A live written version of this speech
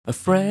A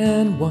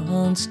friend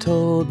once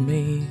told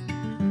me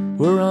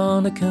we're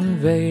on a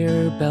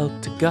conveyor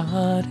belt to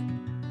God.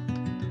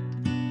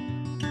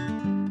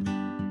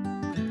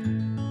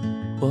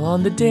 Well,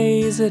 on the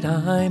days that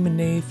I'm an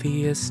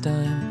atheist,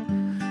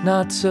 I'm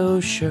not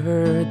so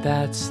sure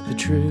that's the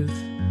truth.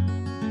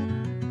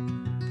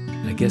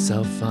 I guess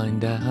I'll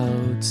find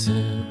out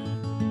soon.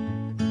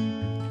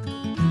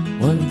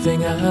 One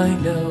thing I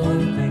know,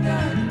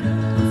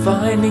 I'm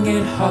finding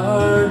it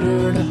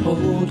harder to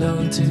hold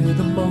on to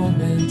the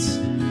moments,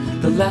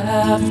 the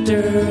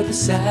laughter, the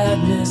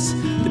sadness,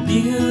 the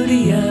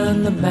beauty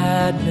and the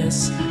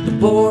madness, the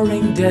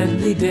boring,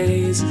 deadly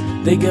days.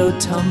 They go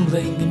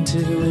tumbling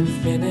into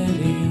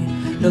infinity.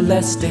 The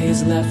less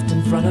days left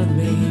in front of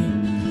me,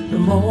 the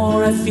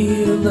more I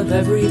feel of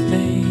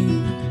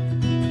everything.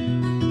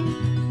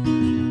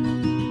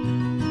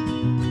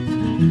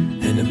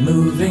 And a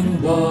moving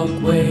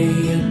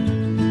walkway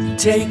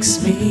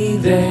takes me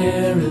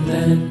there and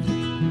then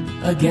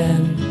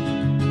again.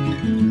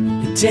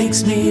 It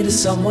takes me to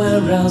somewhere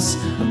else,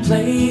 a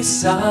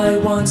place I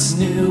once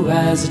knew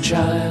as a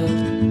child,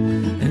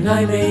 and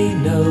I may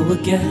know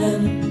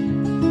again.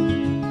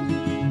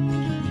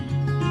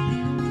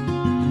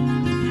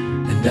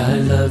 And I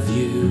love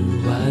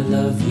you, I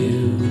love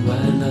you,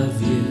 I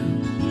love you,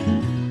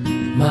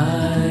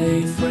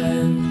 my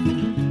friend.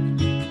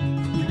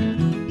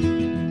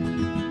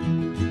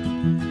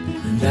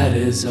 And that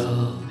is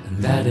all,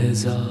 and that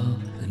is all,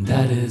 and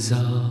that is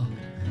all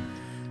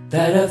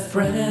that a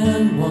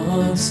friend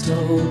once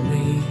told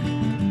me.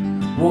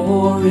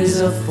 War is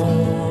a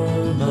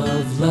form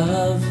of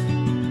love.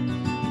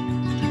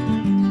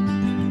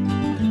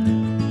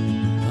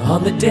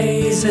 On the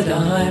days that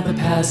I'm a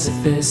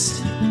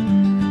pacifist,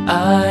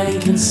 I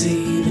can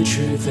see the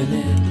truth in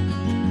it.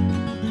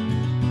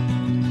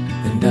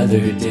 And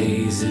other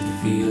days it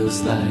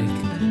feels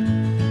like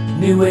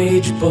new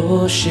age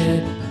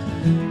bullshit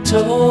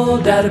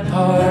told at a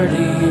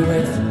party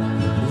with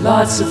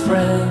lots of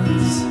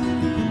friends,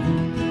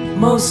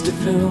 most of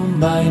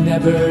whom I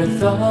never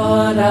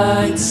thought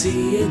I'd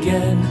see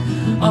again.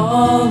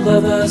 All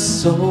of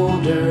us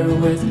older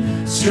with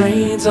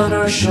strains on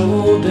our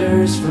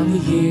shoulders from the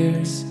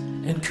years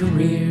and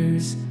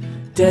careers,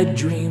 dead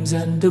dreams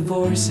and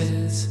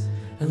divorces,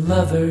 and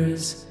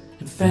lovers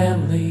and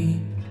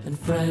family and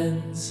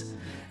friends,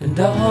 and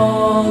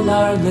all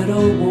our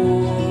little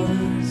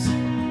wars.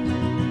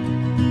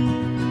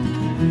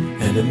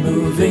 And a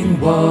moving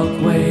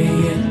walkway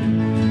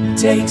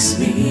takes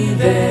me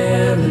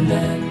there and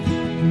then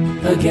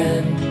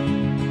again.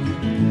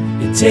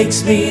 It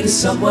takes me to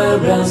somewhere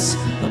else,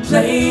 a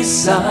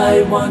place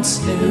I once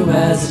knew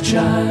as a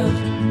child,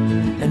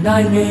 and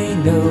I may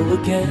know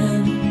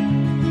again.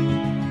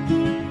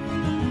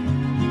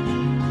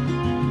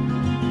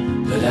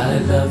 But I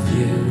love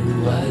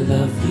you, I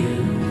love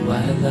you,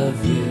 I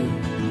love you,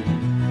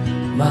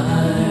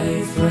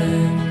 my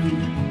friend.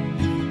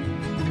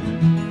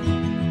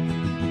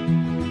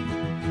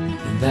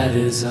 And that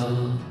is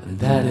all, and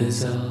that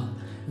is all,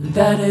 and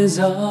that is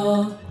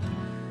all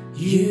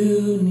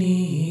you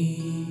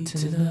need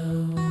to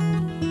know.